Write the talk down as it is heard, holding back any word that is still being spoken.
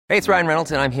Hey, it's Ryan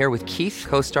Reynolds, and I'm here with Keith,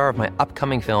 co-star of my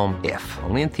upcoming film, If,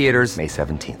 only in theaters May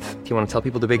 17th. Do you want to tell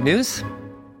people the big news?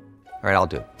 All right, I'll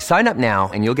do it. Sign up now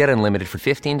and you'll get unlimited for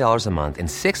 $15 a month and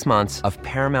 6 months of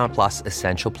Paramount Plus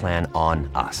Essential Plan on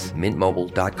us.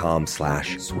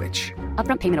 MintMobile.com/switch.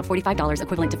 Upfront payment of $45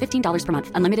 equivalent to $15 per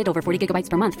month. Unlimited over 40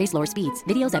 gigabytes per month. Face lower speeds.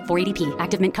 Videos at 480p.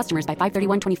 Active Mint customers by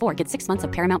 531.24 get 6 months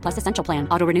of Paramount Plus Essential Plan.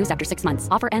 Auto renews after 6 months.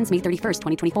 Offer ends May 31st,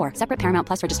 2024. Separate Paramount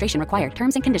Plus registration required.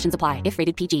 Terms and conditions apply if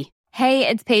rated PG. Hey,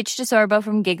 it's Paige DeSorbo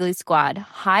from Giggly Squad.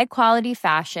 High quality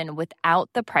fashion without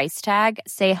the price tag.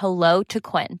 Say hello to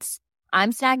Quince.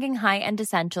 I'm snagging high-end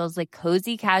essentials like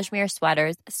cozy cashmere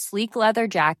sweaters, sleek leather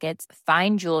jackets,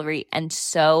 fine jewelry, and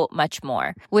so much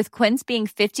more. With Quince being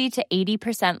 50 to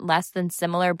 80% less than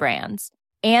similar brands.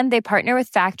 And they partner with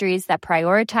factories that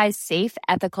prioritize safe,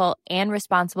 ethical, and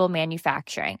responsible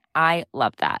manufacturing. I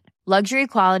love that. Luxury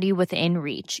quality within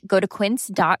reach. Go to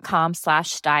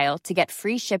quince.com/style to get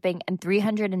free shipping and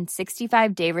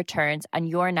 365-day returns on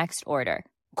your next order.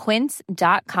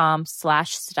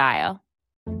 Quince.com/style.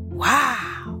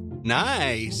 Wow.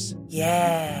 Nice.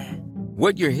 Yeah.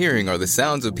 What you're hearing are the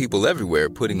sounds of people everywhere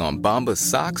putting on Bombas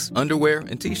socks, underwear,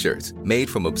 and T-shirts made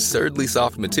from absurdly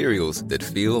soft materials that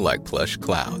feel like plush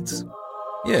clouds.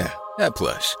 Yeah, that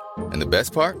plush. And the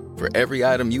best part? For every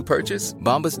item you purchase,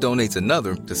 Bombas donates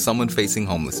another to someone facing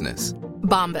homelessness.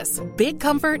 Bombas. Big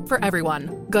comfort for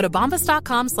everyone. Go to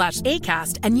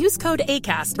bombas.com/ACAST and use code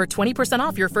ACAST for 20%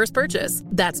 off your first purchase.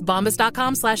 That's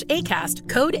bombas.com/ACAST.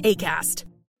 Code ACAST.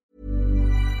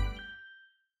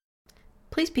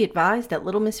 Please be advised that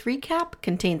Little Miss Recap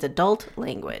contains adult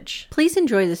language. Please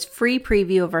enjoy this free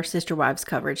preview of our Sister Wives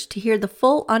coverage. To hear the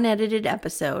full unedited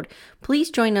episode, please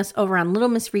join us over on Little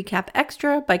Miss Recap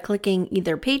Extra by clicking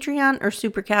either Patreon or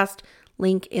Supercast,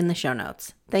 link in the show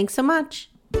notes. Thanks so much.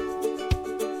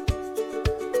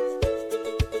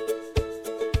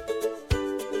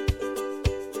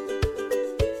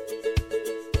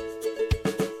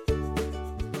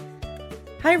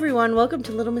 Hi everyone, welcome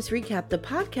to Little Miss Recap, the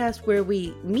podcast where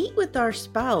we meet with our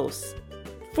spouse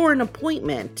for an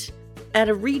appointment at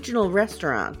a regional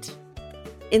restaurant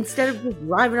instead of just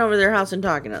driving over to their house and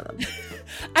talking to them.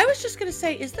 I was just going to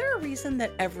say, is there a reason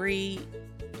that every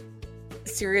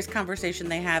serious conversation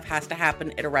they have has to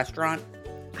happen at a restaurant?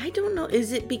 I don't know.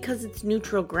 Is it because it's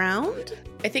neutral ground?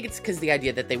 I think it's because the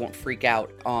idea that they won't freak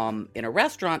out in a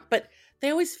restaurant, but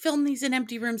they always film these in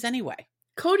empty rooms anyway.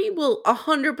 Cody will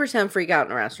 100% freak out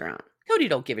in a restaurant. Cody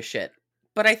don't give a shit.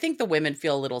 But I think the women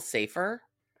feel a little safer.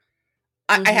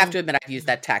 I have to admit, I've used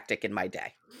that tactic in my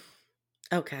day.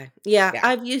 Okay. Yeah,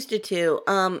 I've used it too.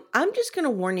 I'm just going to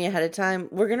warn you ahead of time.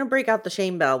 We're going to break out the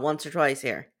shame bell once or twice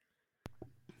here.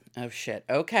 Oh, shit.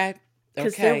 Okay.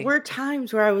 Because there were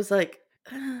times where I was like,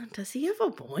 does he have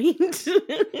a point?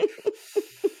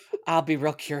 I'll be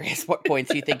real curious what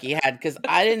points you think he had, because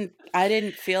I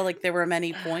didn't feel like there were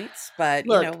many points, but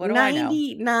look, what do I know?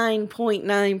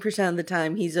 99.9% of the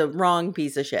time he's a wrong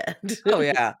piece of shit. Oh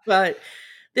yeah. But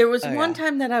there was one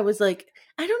time that I was like,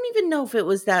 I don't even know if it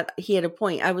was that he had a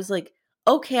point. I was like,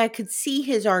 okay, I could see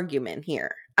his argument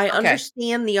here. I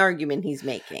understand the argument he's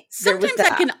making. Sometimes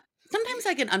I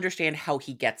can understand how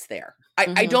he gets there.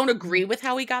 I don't agree with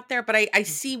how he got there, but I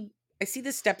see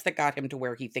the steps that got him to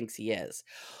where he thinks he is.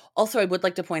 Also, I would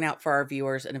like to point out for our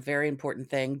viewers, and a very important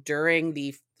thing, during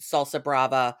the Salsa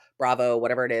Bravo,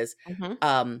 whatever it is,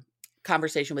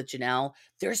 conversation with Janelle,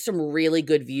 there's some really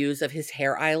good views of his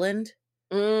hair island.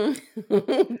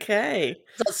 Okay.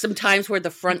 So some times where the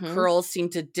front curls seem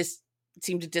to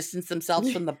distance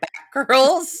themselves from the back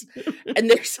curls.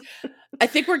 And I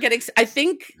think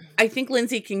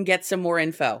Lindsay can get some more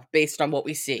info based on what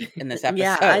we see in this episode.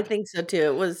 Yeah, I think so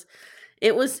too.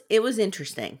 It was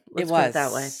interesting. Let's put it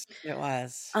that way. It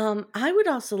was. I would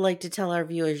also like to tell our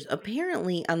viewers,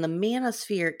 apparently on the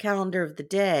Manosphere calendar of the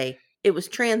day, it was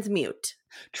transmute.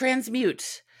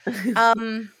 Transmute. Which isn't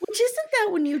that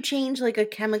when you change like a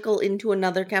chemical into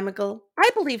another chemical? I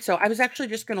believe so. I was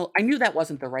actually I knew that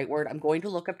wasn't the right word. I'm going to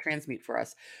look up transmute for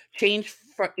us. Change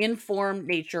in form,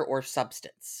 nature, or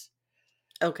substance.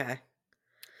 Okay.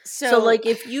 So like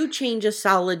if you change a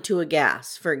solid to a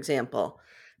gas, for example,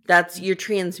 you're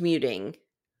transmuting.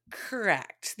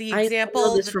 Correct. The I example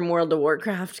know this from World of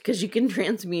Warcraft because you can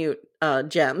transmute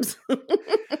gems.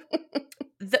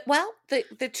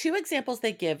 The two examples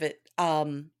they give it,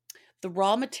 the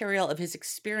raw material of his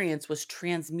experience was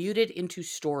transmuted into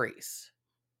stories.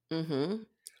 Mm-hmm.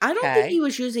 I don't think he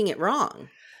was using it wrong.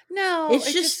 No,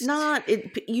 it's just not.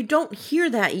 You don't hear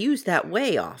that used that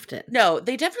way often. No,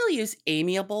 they definitely use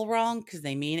amiable wrong because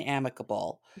they mean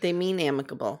amicable. They mean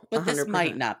amicable, but 100%. This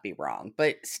might not be wrong.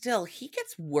 But still, he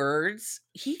gets words.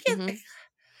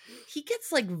 he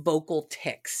gets like vocal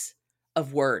tics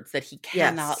of words that he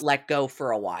cannot let go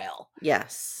for a while.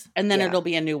 Yes. And then it'll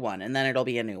be a new one, and then it'll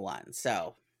be a new one.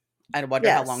 So I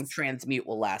wonder how long transmute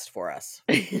will last for us.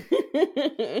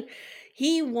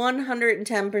 He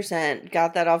 110%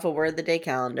 got that off a word of the day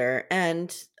calendar.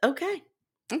 And okay.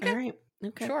 All right.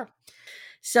 Okay. Sure.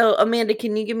 So, Amanda,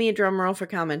 can you give me a drum roll for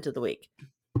comment of the week?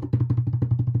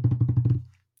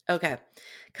 Okay.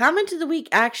 Comment of the week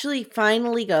actually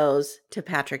finally goes to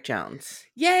Patrick Jones.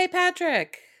 Yay,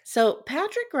 Patrick. So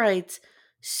Patrick writes,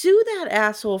 sue that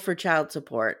asshole for child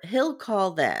support. He'll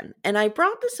call then. And I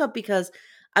brought this up because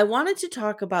I wanted to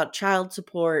talk about child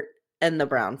support and the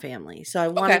Brown family. So I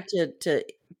wanted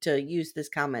to use this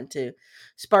comment to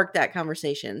spark that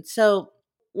conversation. So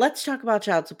let's talk about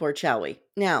child support, shall we?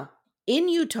 Now, in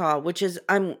Utah, which is,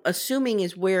 I'm assuming,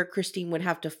 is where Christine would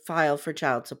have to file for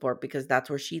child support because that's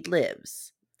where she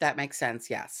lives. That makes sense,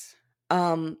 yes.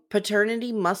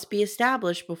 Paternity must be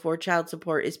established before child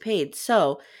support is paid.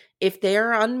 So if they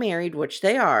are unmarried, which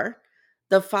they are,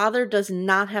 the father does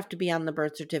not have to be on the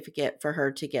birth certificate for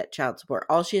her to get child support.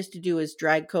 All she has to do is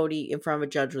drag Cody in front of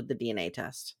a judge with the DNA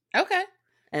test. Okay.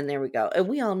 And there we go. And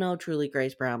we all know truly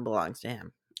Grace Brown belongs to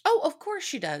him. Oh, of course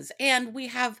she does. And we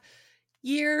have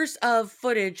years of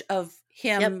footage of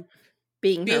him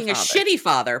being a shitty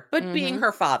father, but being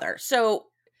her father. So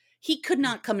he could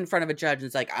not come in front of a judge and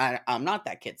it's like, I'm not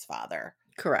that kid's father.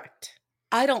 Correct.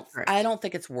 I don't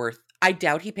think it's worth. I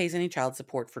doubt he pays any child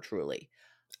support for Truly.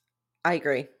 I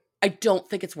agree. I don't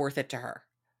think it's worth it to her.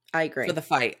 I agree. For the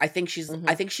fight. I think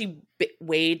I think she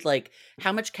weighed like,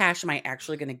 how much cash am I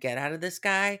actually going to get out of this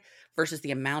guy versus the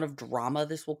amount of drama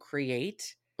this will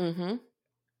create. Mm-hmm.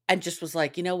 And just was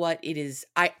like, you know what? It is,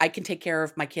 I can take care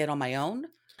of my kid on my own.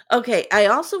 Okay. I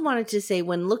also wanted to say,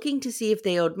 when looking to see if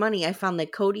they owed money, I found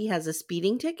that Cody has a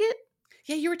speeding ticket.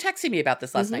 Yeah, you were texting me about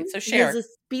this last night, so share. He has a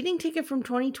speeding ticket from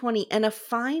 2020 and a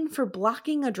fine for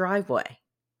blocking a driveway.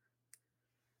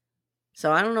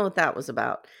 So I don't know what that was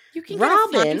about. You can get a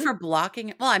fine for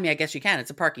blocking. Well, I mean, I guess you can. It's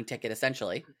a parking ticket,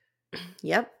 essentially.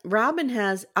 Yep. Robin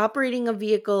has operating a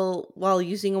vehicle while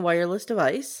using a wireless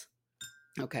device.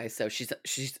 Okay, so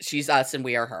she's us and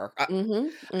we are her. I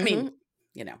mean,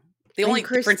 you know, the only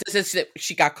difference is that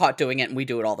she got caught doing it and we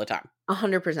do it all the time.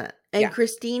 100%. And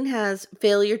Christine has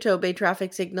failure to obey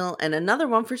traffic signal and another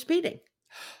one for speeding.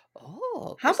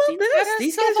 Oh, how about this?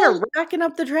 These guys are racking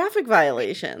up the traffic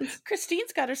violations.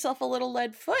 Christine's got herself a little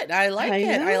lead foot. I like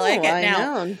it. I like it.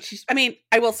 Now, I mean,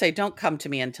 I will say, don't come to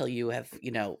me until you have,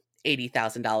 you know,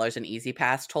 $80,000 in Easy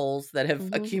Pass tolls that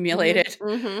have accumulated.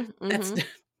 That's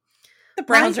the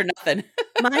Browns are nothing.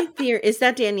 My theory is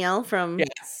that Danielle from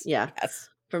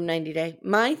from 90 Day.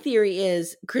 My theory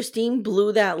is Christine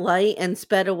blew that light and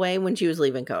sped away when she was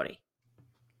leaving Cody.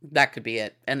 That could be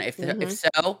it. And if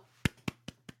so,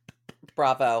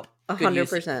 bravo.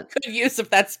 100%. Good use of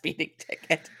that speeding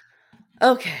ticket.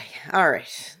 Okay. All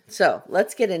right. So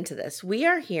let's get into this. We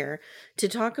are here to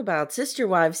talk about Sister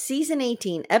Wives Season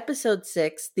 18, Episode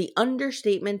 6, The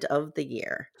Understatement of the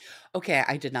Year. Okay.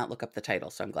 I did not look up the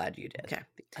title, so I'm glad you did. Okay.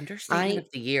 The Understatement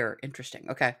of the Year. Interesting.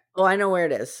 Okay. Oh, I know where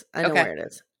it is.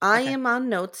 I am on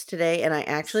notes today, and I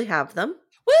actually have them.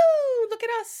 Woo! Look at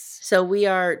us. So we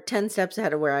are 10 steps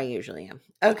ahead of where I usually am.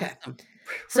 Okay. Awesome.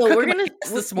 So we're going to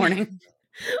this morning.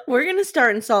 We're going to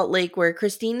start in Salt Lake, where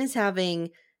Christine is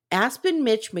having Aspen,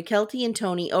 Mitch, McKelty, and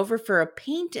Tony over for a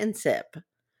paint and sip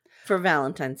for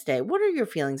Valentine's Day. What are your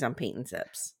feelings on paint and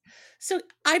sips? So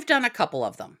I've done a couple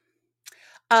of them.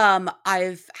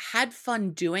 I've had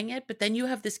fun doing it, but then you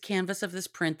have this canvas of this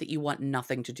print that you want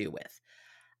nothing to do with.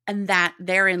 And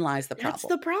therein lies the problem. That's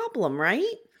the problem, right?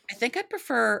 I think I'd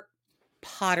prefer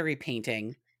pottery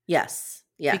painting. Yes.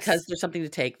 Because there's something to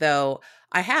take, though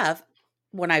I have.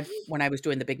 When I was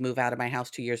doing the big move out of my house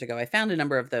 2 years ago, I found a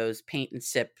number of those paint and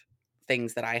sip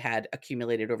things that I had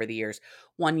accumulated over the years.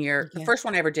 One year, the first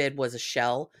one I ever did was a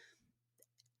shell.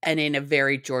 And in a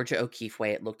very Georgia O'Keeffe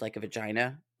way, it looked like a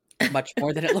vagina, much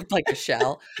more than it looked like a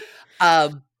shell.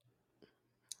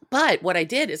 But what I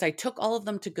did is I took all of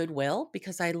them to Goodwill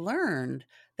because I learned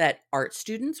that art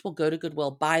students will go to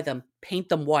Goodwill, buy them, paint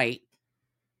them white,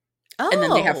 and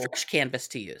then they have fresh canvas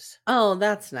to use. Oh,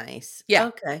 that's nice. Yeah.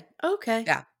 Okay.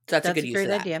 Yeah. So that's a good use of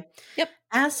that. Great idea. Yep.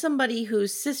 As somebody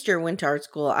whose sister went to art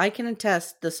school, I can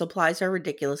attest the supplies are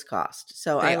ridiculous cost.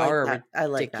 So they are a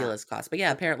ridiculous cost. But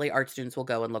yeah, apparently art students will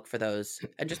go and look for those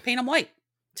and just paint them white.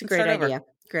 It's a great idea.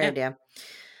 Great idea.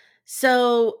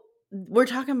 So we're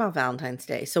talking about Valentine's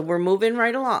Day. So we're moving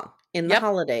right along in the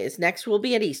holidays. Next will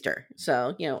be at Easter.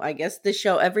 So, you know, I guess this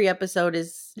show, every episode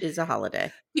is a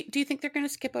holiday. Do you think they're going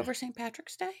to skip over St.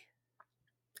 Patrick's Day?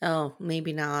 Oh,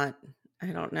 maybe not. I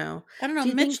don't know. I don't know. Do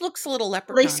you Mitch think looks a little they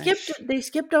leprechaunish.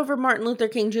 skipped over Martin Luther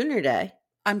King Jr. Day?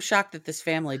 I'm shocked that this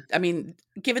family, I mean,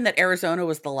 given that Arizona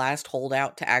was the last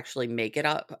holdout to actually make it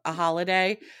a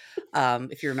holiday,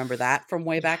 if you remember that from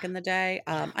way back in the day,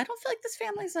 I don't feel like this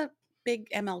family's a big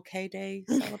MLK Day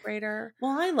celebrator.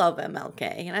 Well, I love MLK,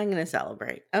 and I'm going to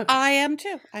celebrate. Okay. I am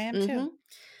too. I am too.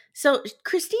 So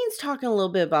Christine's talking a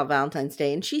little bit about Valentine's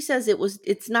Day, and she says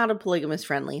it's not a polygamous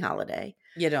friendly holiday.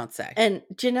 You don't say. And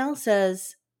Janelle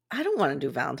says, I don't want to do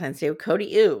Valentine's Day with Cody.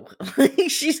 Ew.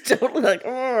 She's totally like,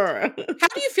 How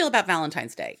do you feel about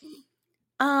Valentine's Day?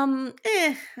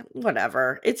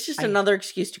 Whatever. It's just another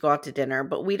excuse to go out to dinner,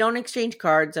 but we don't exchange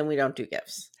cards and we don't do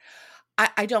gifts.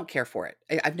 I don't care for it.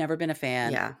 I've never been a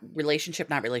fan. Yeah. Relationship,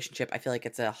 not relationship. I feel like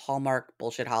it's a Hallmark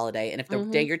bullshit holiday. And if the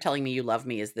day you're telling me you love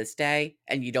me is this day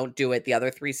and you don't do it the other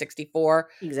 364,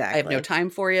 exactly. I have no time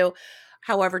for you.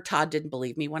 However, Todd didn't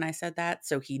believe me when I said that.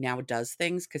 So he now does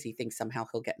things because he thinks somehow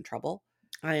he'll get in trouble.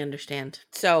 I understand.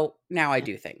 So now I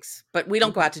do things. But we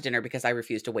don't go out to dinner because I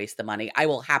refuse to waste the money. I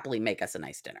will happily make us a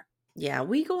nice dinner. Yeah,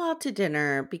 we go out to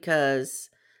dinner because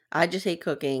I just hate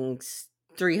cooking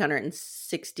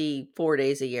 364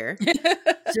 days a year.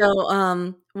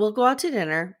 So we'll go out to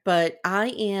dinner, but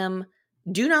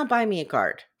do not buy me a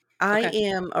card. I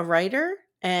am a writer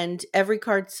and every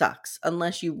card sucks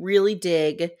unless you really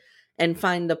dig and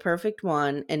find the perfect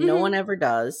one, and no one ever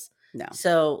does. No.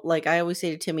 So like I always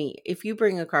say to Timmy, if you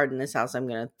bring a card in this house, I'm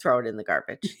going to throw it in the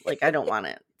garbage. Like I don't want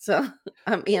it. So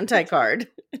I'm anti-card.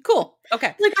 Cool.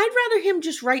 Okay. Like I'd rather him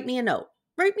just write me a note.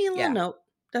 Write me a little note.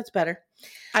 That's better.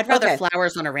 I'd rather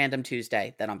flowers on a random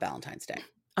Tuesday than on Valentine's Day.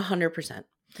 100%.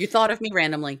 You thought of me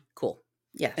randomly. Cool.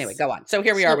 Yes. Anyway, go on. So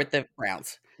here we are with the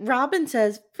rounds. Robin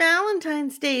says,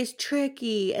 Valentine's Day is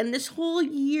tricky and this whole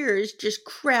year is just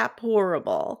crap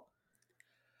horrible.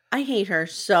 I hate her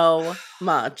so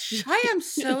much. I am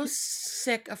so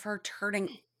sick of her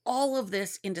turning all of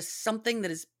this into something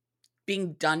that is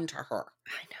being done to her.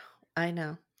 I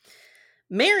know.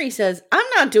 Mary says, I'm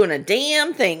not doing a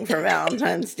damn thing for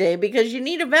Valentine's Day because you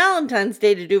need a Valentine's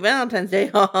Day to do Valentine's Day.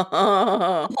 You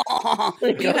have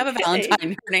a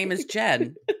Valentine. Her name is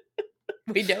Jen.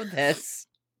 We know this.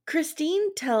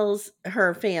 Christine tells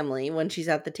her family when she's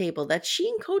at the table that she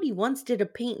and Cody once did a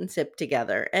paint and sip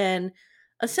together, and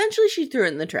essentially she threw it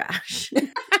in the trash. Do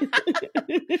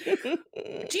you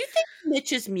think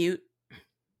Mitch is mute?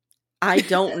 I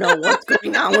don't know what's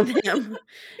going on with him.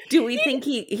 Do we think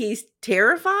he's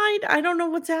terrified? I don't know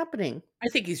what's happening. I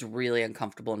think he's really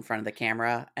uncomfortable in front of the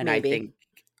camera, and Maybe.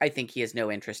 I think he has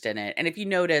no interest in it. And if you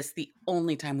notice, the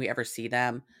only time we ever see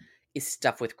them is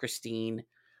stuff with Christine.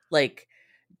 Like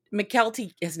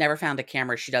McKelty has never found a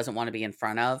camera she doesn't want to be in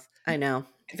front of. I know.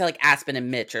 I feel like Aspen and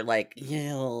Mitch are like,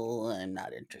 I'm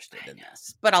not interested in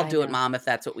this, but I'll do it, Mom, if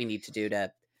that's what we need to do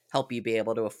to help you be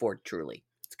able to afford Truly.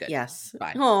 It's good. Yes.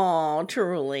 Fine. Oh,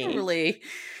 Truly.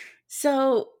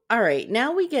 So, all right.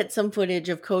 Now we get some footage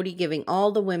of Cody giving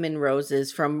all the women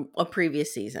roses from a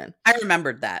previous season. I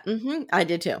remembered that. I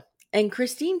did too. And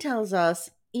Christine tells us,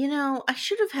 I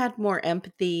should have had more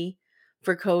empathy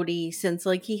for Cody since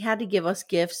like he had to give us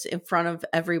gifts in front of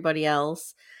everybody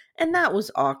else. And that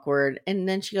was awkward. And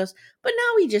then she goes, but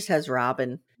now he just has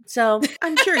Robin. So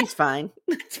I'm sure he's fine.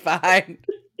 It's fine.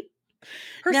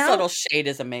 Her subtle shade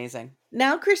is amazing.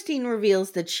 Now Christine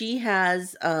reveals that she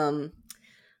has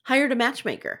hired a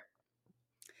matchmaker.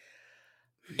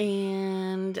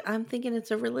 And I'm thinking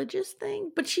it's a religious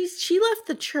thing. But she left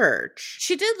the church.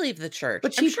 She did leave the church.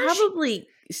 But she probably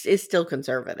is still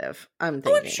conservative, I'm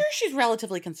thinking. I'm sure she's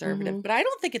relatively conservative. But I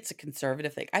don't think it's a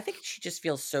conservative thing. I think she just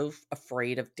feels so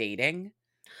afraid of dating.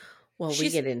 Well, we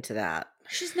get into that.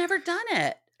 She's never done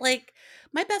it. Like,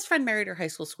 my best friend married her high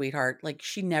school sweetheart. Like,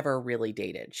 she never really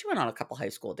dated. She went on a couple high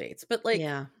school dates, but like,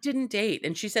 didn't date.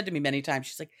 And she said to me many times,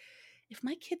 she's like, if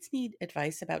my kids need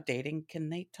advice about dating, can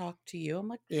they talk to you? I'm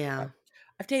like, yeah,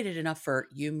 I've dated enough for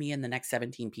you, me, and the next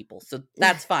 17 people. So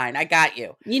that's fine. I got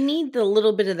you. You need the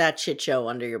little bit of that shit show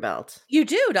under your belt. You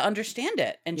do, to understand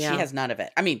it. And she has none of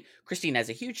it. I mean, Christine has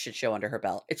a huge shit show under her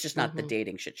belt. It's just not the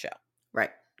dating shit show. Right.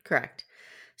 Correct.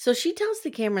 So she tells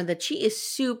the camera that she is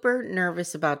super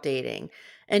nervous about dating.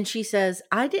 And she says,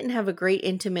 I didn't have a great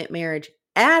intimate marriage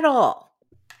at all.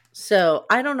 So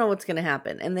I don't know what's going to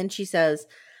happen. And then she says,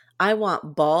 I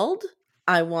want bald,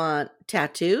 I want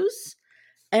tattoos,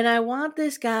 and I want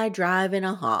this guy driving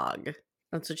a hog.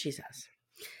 That's what she says.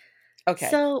 Okay.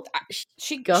 So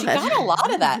she got a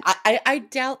lot of that. I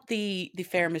doubt the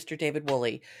fair Mr. David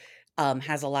Woolley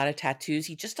has a lot of tattoos.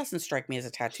 He just doesn't strike me as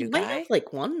a tattoo guy. He might have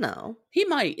like one though. He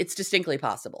might. It's distinctly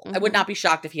possible. I would not be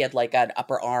shocked if he had like an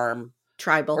upper arm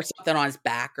tribal or something on his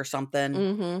back or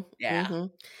something. Yeah.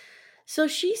 So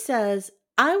she says,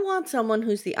 I want someone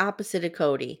who's the opposite of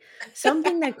Cody.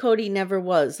 Something that Cody never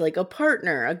was, like a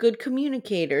partner, a good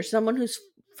communicator, someone who's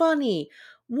funny,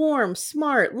 warm,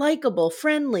 smart, likable,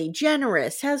 friendly,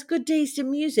 generous, has good taste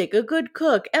in music, a good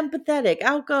cook, empathetic,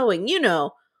 outgoing,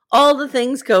 all the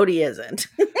things Cody isn't.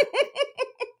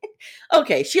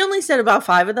 Okay, she only said about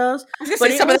 5 of those,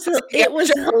 but it was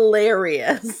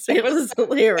hilarious. It was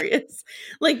hilarious.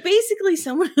 Like, basically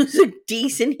someone who's a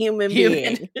decent human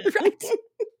being. Right.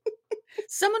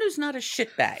 Someone who's not a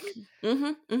shitbag.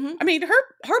 Mm-hmm, mm-hmm. I mean,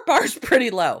 her bar's pretty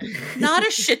low. Not a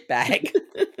shitbag.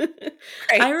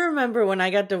 I remember when I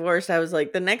got divorced, I was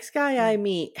like, the next guy I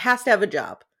meet has to have a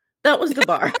job. That was the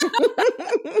bar.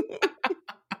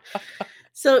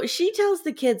 So she tells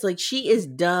the kids, like, she is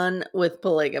done with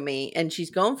polygamy and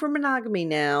she's going for monogamy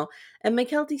now. And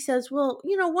McKelty says, well,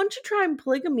 once you try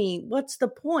polygamy, what's the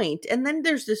point? And then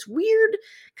there's this weird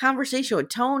conversation with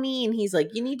Tony, and he's like,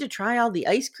 you need to try all the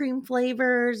ice cream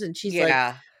flavors. And she's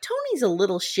like, Tony's a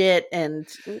little shit, and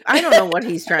I don't know what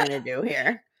he's trying to do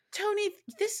here. Tony,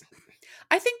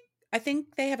 I think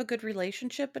they have a good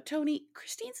relationship, but Tony,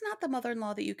 Christine's not the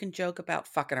mother-in-law that you can joke about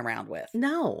fucking around with.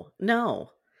 No.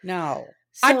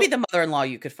 So, I'd be the mother-in-law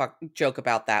you could joke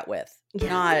about that with.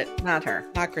 Yeah, not her.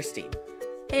 Not Christine.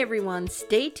 Hey everyone,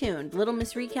 stay tuned. Little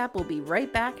Miss Recap will be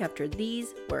right back after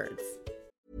these words.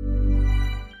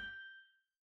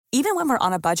 Even when we're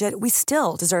on a budget, we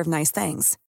still deserve nice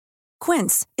things.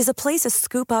 Quince is a place to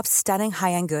scoop up stunning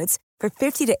high-end goods for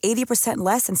 50 to 80%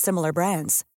 less than similar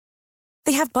brands.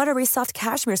 They have buttery soft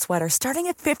cashmere sweaters starting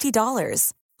at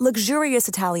 $50, luxurious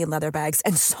Italian leather bags,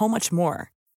 and so much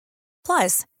more.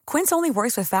 Plus, Quince only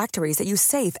works with factories that use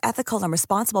safe, ethical, and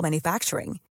responsible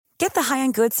manufacturing. Get the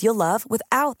high-end goods you'll love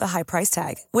without the high price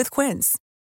tag with Quince.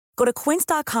 Go to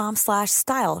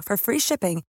quince.com/style for free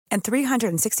shipping and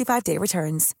 365-day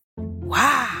returns.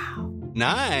 Wow.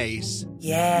 Nice.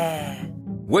 Yeah.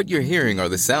 What you're hearing are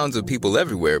the sounds of people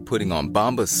everywhere putting on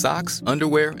Bombas socks,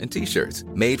 underwear, and T-shirts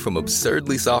made from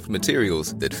absurdly soft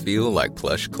materials that feel like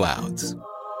plush clouds.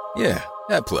 Yeah,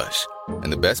 that plush.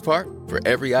 And the best part? For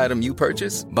every item you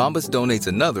purchase, Bombas donates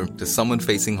another to someone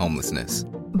facing homelessness.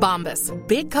 Bombas.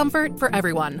 Big comfort for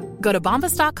everyone. Go to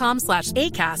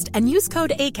bombas.com/ACAST and use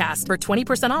code ACAST for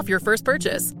 20% off your first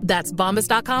purchase. That's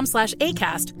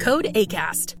bombas.com/ACAST. Code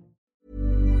ACAST.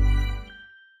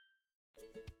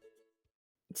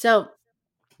 So,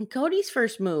 Cody's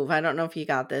first move, I don't know if you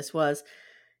got this, was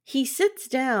he sits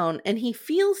down and he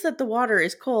feels that the water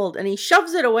is cold and he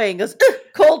shoves it away and goes,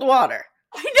 cold water.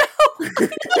 I know.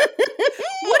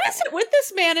 What is it with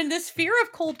this man and this fear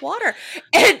of cold water?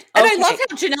 And I love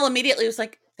how Janelle immediately was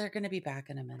like, they're going to be back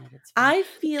in a minute. It's fine.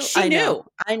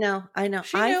 I know.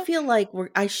 I feel like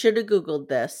I should have Googled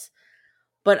this,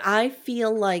 but I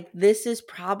feel like this is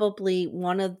probably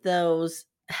one of those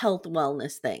health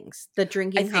wellness things that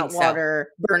drinking hot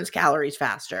water burns calories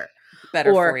faster.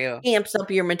 Better for you. Amps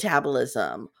up your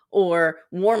metabolism or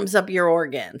warms up your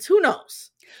organs. Who knows?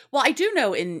 Well, I do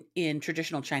know in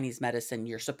traditional Chinese medicine,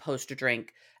 you're supposed to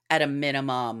drink at a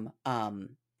minimum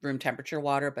room temperature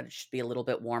water, but it should be a little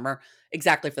bit warmer.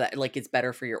 Exactly for that. Like, it's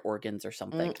better for your organs or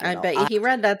something. I bet he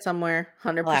read that somewhere.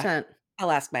 100%.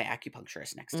 I'll ask my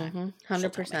acupuncturist next time.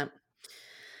 100%.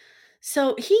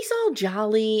 So he's all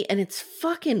jolly and it's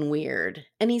fucking weird.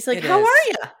 And he's like, how are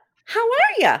you? How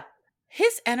are you?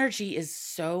 His energy is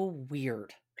so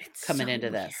weird coming into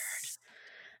this.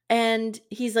 And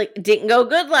he's like, didn't go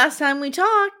good last time we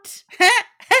talked.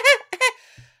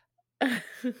 And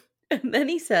then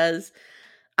he says,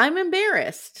 I'm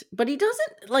embarrassed. But he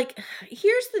doesn't, like,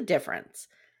 here's the difference.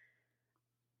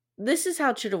 This is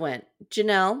how it should have went.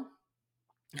 Janelle,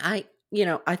 I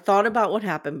thought about what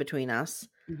happened between us.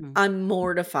 Mm-hmm. I'm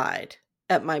mortified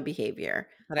at my behavior.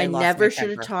 I never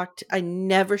should have talked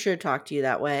to you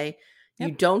that way. Yep.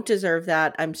 You don't deserve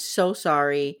that. I'm so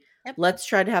sorry. Yep. Let's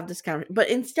try to have this conversation. But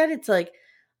instead it's like,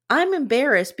 I'm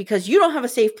embarrassed because you don't have a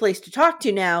safe place to talk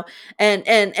to now. And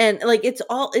like, it's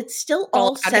still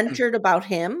all centered about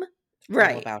him.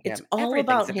 Right. It's all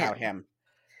about him.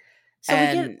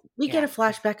 So we get a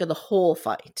flashback of the whole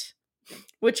fight,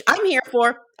 which I'm here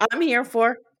for.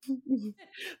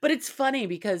 But it's funny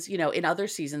because, in other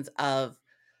seasons of,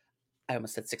 I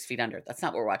almost said 6 Feet Under. That's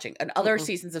not what we're watching. In other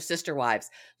seasons of Sister Wives,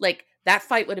 like, that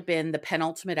fight would have been the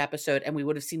penultimate episode, and we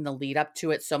would have seen the lead up to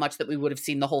it so much that we would have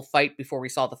seen the whole fight before we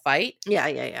saw the fight.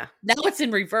 Yeah. Now it's in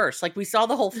reverse. Like, we saw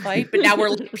the whole fight, but now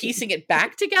we're piecing it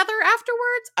back together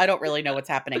afterwards. I don't really know what's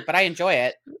happening, but I enjoy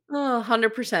it. Oh,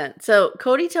 100%. So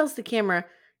Cody tells the camera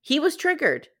he was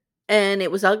triggered, and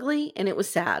it was ugly, and it was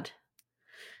sad.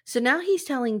 So now he's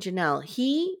telling Janelle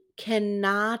he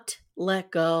cannot let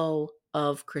go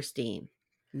of Christine.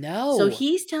 No. So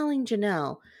he's telling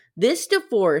Janelle, this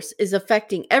divorce is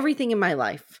affecting everything in my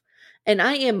life, and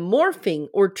I am morphing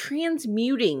or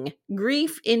transmuting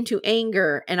grief into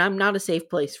anger, and I'm not a safe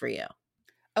place for you.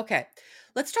 Okay.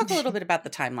 Let's talk a little bit about the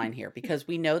timeline here, because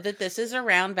we know that this is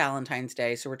around Valentine's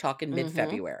Day, so we're talking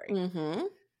mid-February. Mm-hmm.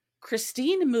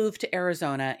 Christine moved to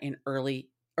Arizona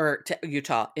to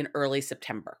Utah in early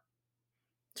September.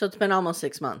 So it's been almost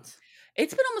 6 months.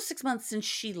 It's been almost 6 months since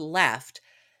she left.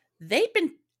 They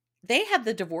had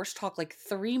the divorce talk like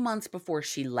 3 months before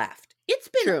she left. It's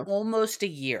been almost a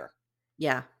year.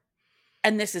 Yeah.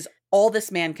 And this is all this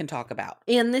man can talk about.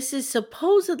 And this is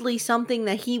supposedly something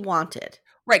that he wanted.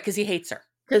 Right, because he hates her.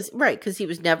 Because he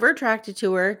was never attracted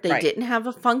to her. They Right. didn't have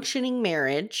a functioning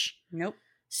marriage. Nope.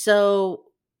 So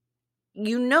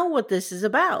you know what this is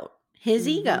about. His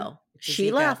ego. She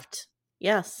ego. left.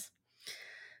 Yes.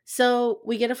 So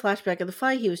we get a flashback of the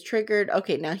fight. He was triggered.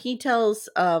 Okay, now he tells,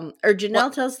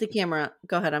 Janelle tells the camera.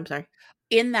 Go ahead, I'm sorry.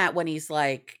 In that, when he's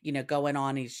like, going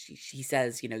on, he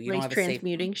says, you don't have a safe...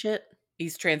 transmuting shit.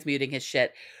 He's transmuting his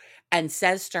shit, and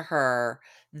says to her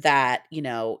that,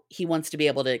 he wants to be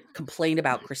able to complain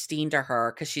about Christine to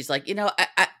her, because she's like,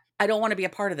 I don't want to be a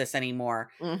part of this anymore.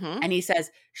 Mm-hmm. And he says,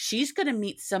 she's going to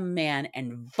meet some man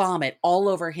and vomit all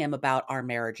over him about our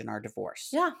marriage and our divorce.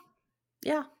 Yeah.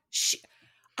 Yeah.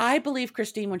 I believe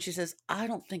Christine when she says, I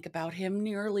don't think about him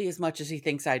nearly as much as he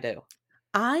thinks I do.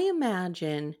 I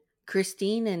imagine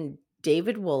Christine and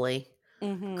David Woolley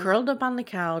curled up on the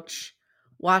couch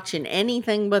watching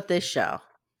anything but this show.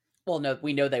 Well, no,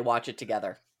 we know they watch it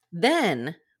together.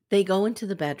 Then they go into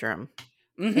the bedroom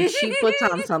and she puts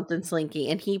on something slinky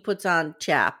and he puts on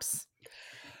chaps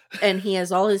and he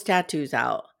has all his tattoos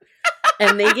out.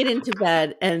 And they get into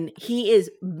bed and he is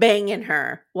banging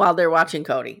her while they're watching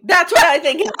Cody. That's what I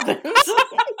think happens. I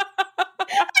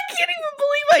can't even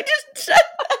believe I just said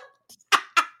that.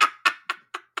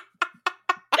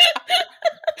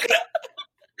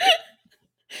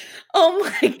 Oh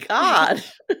my God.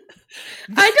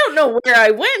 I don't know where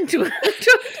I went to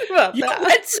about you that.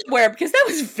 went somewhere, because that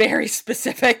was very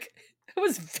specific. It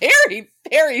was very,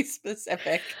 very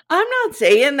specific. I'm not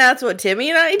saying that's what Timmy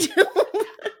and I do.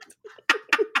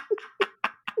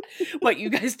 What, you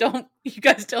guys don't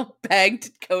bang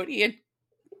to Cody on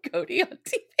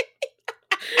TV?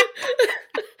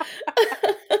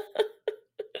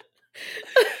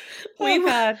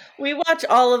 We watch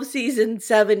all of season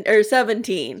 7 or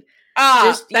 17.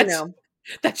 Just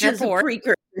that's your as a porn.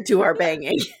 precursor to our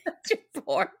banging. That's your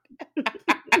porn.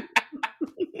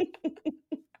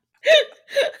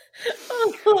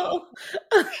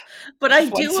 But I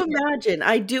do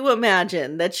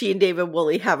imagine that she and David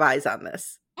Woolley have eyes on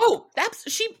this. Oh,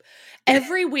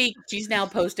 every week she's now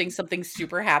posting something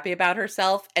super happy about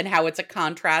herself and how it's a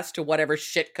contrast to whatever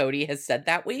shit Cody has said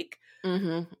that week.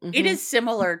 It is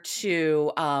similar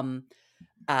to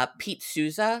Pete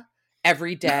Souza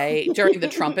every day during the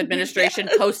Trump administration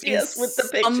posting with the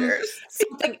pictures.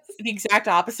 Something the exact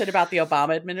opposite about the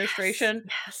Obama administration.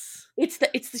 Yes.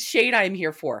 It's the shade I'm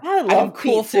here for. I love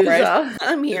cool Pete for Souza. it.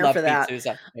 I'm here for that. Pete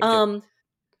Souza.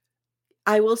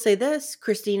 I will say this: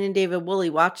 Christine and David Woolley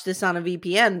watch this on a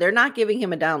VPN. They're not giving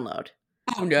him a download.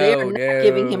 Oh no, they are not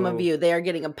giving him a view. They are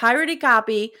getting a pirated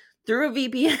copy through a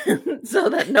VPN so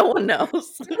that no one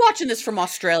knows. We're watching this from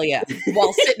Australia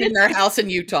while sitting in their house in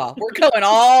Utah. We're going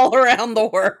all around the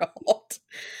world.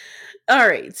 All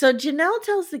right. So Janelle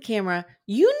tells the camera,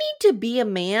 you need to be a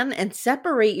man and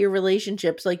separate your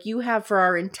relationships like you have for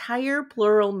our entire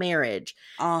plural marriage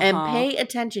and pay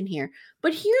attention here.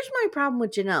 But here's my problem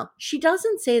with Janelle. She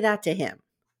doesn't say that to him.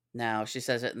 No, she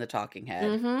says it in the talking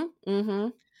head.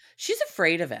 She's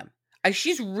afraid of him.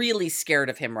 She's really scared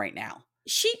of him right now.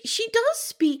 She does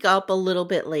speak up a little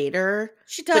bit later.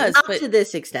 She does, but not to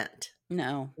this extent.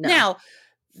 No. Now,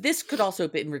 this could also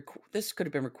have been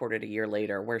recorded a year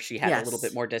later, where she had a little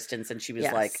bit more distance, and she was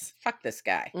like, "Fuck this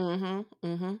guy."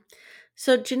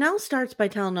 So Janelle starts by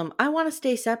telling him, "I want to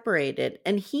stay separated,"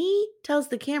 and he tells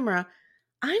the camera,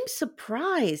 "I'm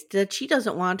surprised that she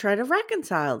doesn't want to try to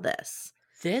reconcile this."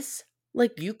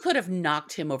 Like, you could have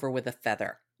knocked him over with a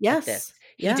feather. Yes, like this.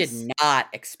 He did not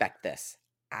expect this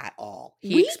at all.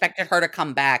 He expected her to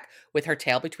come back with her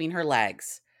tail between her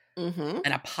legs and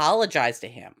apologize to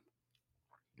him.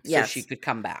 So she could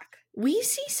come back. We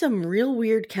see some real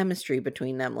weird chemistry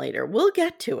between them later. We'll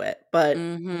get to it, but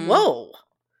whoa.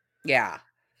 Yeah.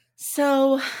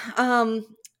 So,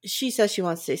 she says she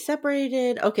wants to stay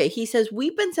separated. Okay, he says,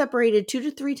 we've been separated 2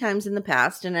 to 3 times in the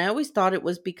past, and I always thought it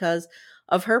was because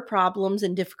of her problems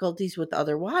and difficulties with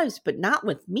other wives, but not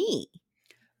with me.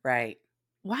 Right.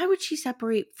 Why would she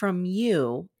separate from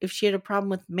you if she had a problem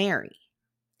with Mary?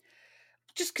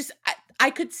 just because I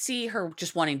could see her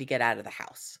just wanting to get out of the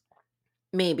house.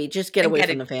 Maybe just get away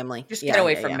from the family. Just get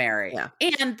away from Mary. Yeah.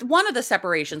 And one of the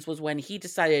separations was when he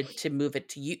decided to move it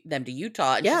to them to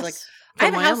Utah. And she's like, I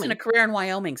have a house and a career in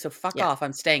Wyoming, so fuck off.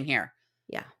 I'm staying here.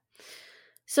 Yeah.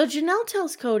 So Janelle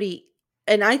tells Cody,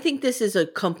 and I think this is a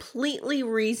completely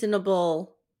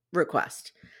reasonable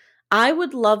request. I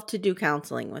would love to do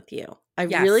counseling with you. I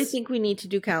really think we need to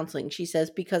do counseling. She says,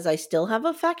 because I still have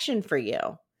affection for you.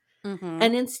 Mm-hmm.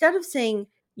 And instead of saying,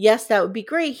 yes, that would be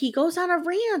great, he goes on a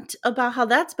rant about how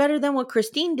that's better than what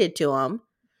Christine did to him.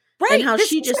 Right. And how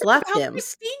she just left him.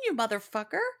 Christine, you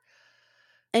motherfucker.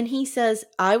 And he says,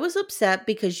 I was upset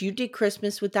because you did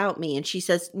Christmas without me. And she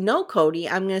says, no, Cody,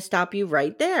 I'm going to stop you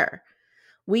right there.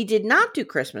 We did not do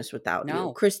Christmas without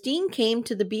you. Christine came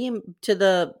to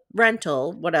the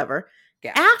rental, whatever,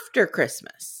 after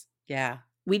Christmas. Yeah.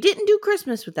 We didn't do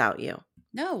Christmas without you.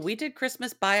 No, we did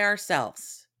Christmas by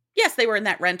ourselves. Yes, they were in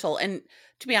that rental. And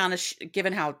to be honest,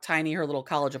 given how tiny her little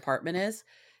college apartment is,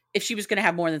 if she was going to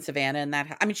have more than Savannah in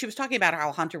that, I mean, she was talking about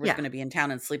how Hunter was going to be in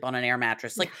town and sleep on an air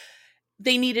mattress. Like,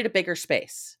 they needed a bigger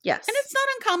space. Yes. And it's not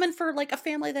uncommon for like a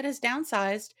family that has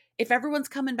downsized, if everyone's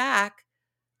coming back,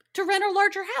 to rent a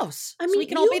larger house. I mean, so we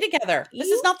can all be together. This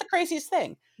is not the craziest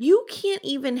thing. You can't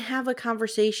even have a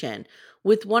conversation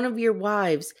with one of your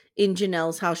wives in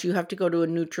Janelle's house. You have to go to a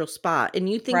neutral spot. And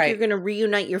you think you're going to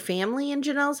reunite your family in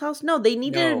Janelle's house? No, they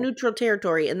needed a neutral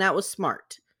territory, and that was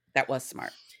smart. That was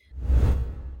smart.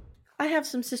 I have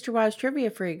some Sister Wives trivia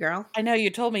for you, girl. I know,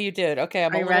 you told me you did. Okay,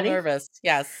 I'm a little nervous.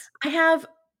 Yes. I have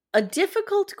a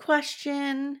difficult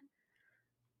question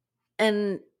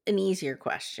and an easier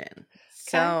question.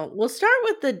 So we'll start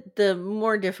with the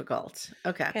more difficult.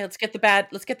 Okay, let's get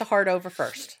the hard over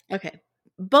first. Okay.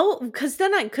 Both,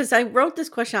 because I wrote this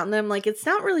question out and then I'm like, it's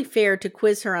not really fair to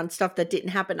quiz her on stuff that didn't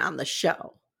happen on the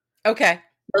show. Okay.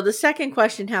 So the second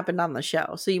question happened on the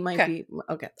show. So you might be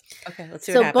okay. Okay, let's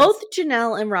see what happens. So both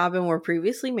Janelle and Robin were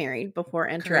previously married before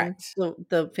entering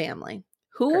the family.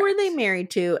 Who were they married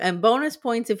to? And bonus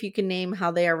points if you can name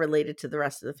how they are related to the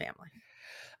rest of the family.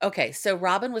 Okay, so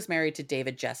Robin was married to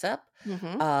David Jessup.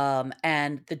 Mm-hmm.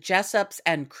 And the Jessups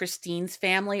and Christine's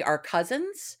family are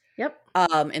cousins. Yep.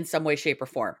 In some way, shape, or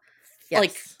form. Yes.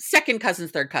 Like second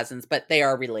cousins, third cousins, but they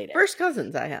are related. First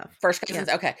cousins I have. First cousins,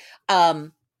 okay.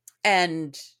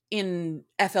 And in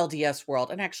FLDS world,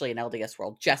 and actually in LDS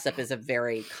world, Jessup is a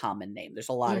very common name. There's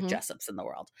a lot of Jessups in the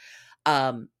world.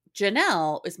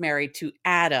 Janelle is married to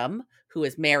Adam, who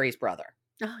is Mary's brother.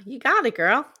 Oh, you got it,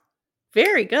 girl.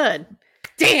 Very good.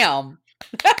 Damn.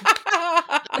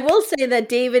 I will say that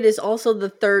David is also the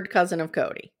third cousin of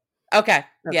Cody. Okay.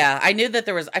 Yeah. I knew that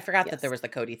I forgot that there was the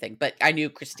Cody thing, but I knew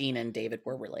Christine and David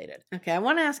were related. Okay. I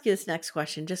want to ask you this next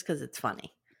question just because it's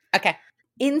funny. Okay.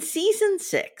 In season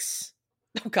 6.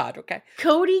 Oh God. Okay.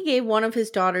 Cody gave one of his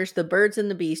daughters the Birds and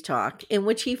the Bees talk, in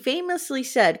which he famously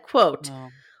said, quote,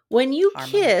 when you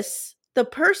kiss the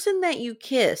person that you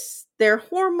kiss, their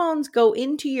hormones go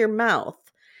into your mouth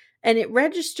and it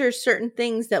registers certain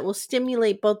things that will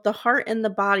stimulate both the heart and the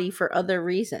body for other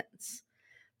reasons.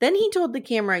 Then he told the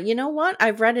camera, you know what?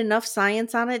 I've read enough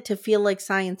science on it to feel like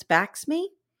science backs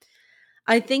me.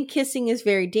 I think kissing is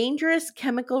very dangerous.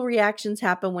 Chemical reactions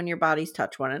happen when your bodies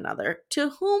touch one another.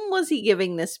 To whom was he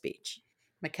giving this speech?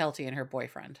 McKelty and her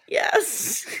boyfriend.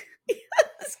 Yes.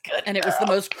 Yes, good. And it was the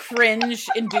most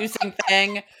cringe-inducing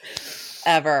thing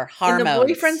ever. Hormones. And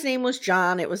the boyfriend's name was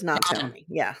John. It was not Tony.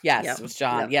 Yeah. Yes, it was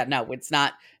John. Yeah, no, it's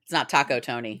not Taco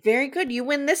Tony. Very good. You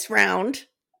win this round.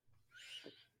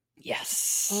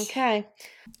 Yes. Okay.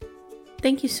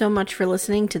 Thank you so much for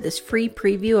listening to this free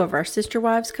preview of our Sister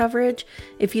Wives coverage.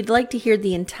 If you'd like to hear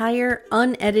the entire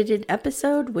unedited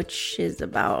episode, which is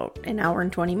about an hour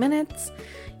and 20 minutes,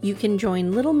 you can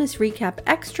join Little Miss Recap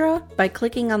Extra by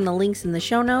clicking on the links in the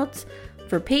show notes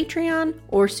for Patreon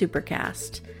or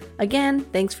Supercast. Again,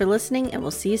 thanks for listening, and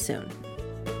we'll see you soon.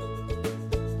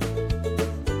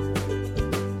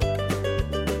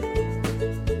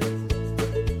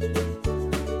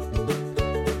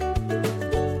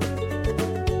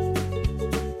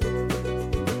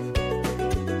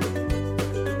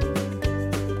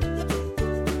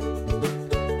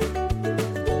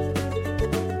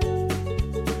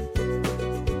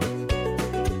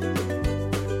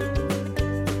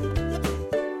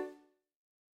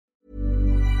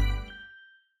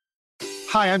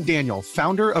 Hi, I'm Daniel,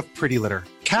 founder of Pretty Litter.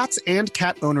 Cats and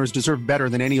cat owners deserve better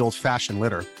than any old-fashioned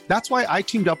litter. That's why I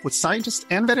teamed up with scientists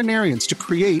and veterinarians to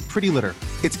create Pretty Litter.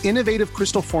 Its innovative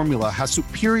crystal formula has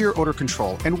superior odor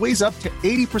control and weighs up to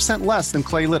 80% less than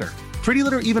clay litter. Pretty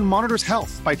Litter even monitors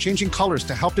health by changing colors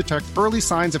to help detect early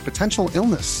signs of potential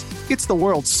illness. It's the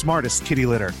world's smartest kitty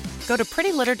litter. Go to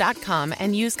prettylitter.com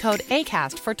and use code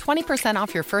ACAST for 20%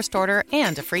 off your first order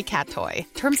and a free cat toy.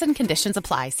 Terms and conditions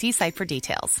apply. See site for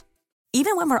details.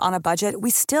 Even when we're on a budget, we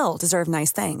still deserve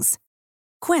nice things.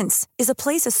 Quince is a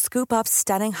place to scoop up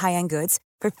stunning high-end goods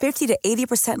for 50 to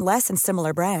 80% less than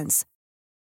similar brands.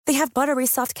 They have buttery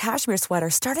soft cashmere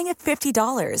sweaters starting at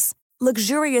 $50,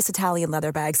 luxurious Italian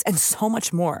leather bags, and so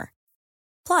much more.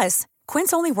 Plus,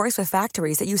 Quince only works with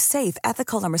factories that use safe,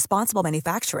 ethical, and responsible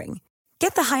manufacturing.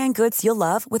 Get the high-end goods you'll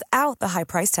love without the high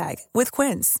price tag with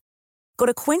Quince. Go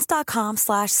to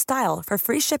quince.com/style for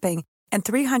free shipping and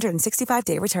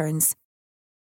 365-day returns.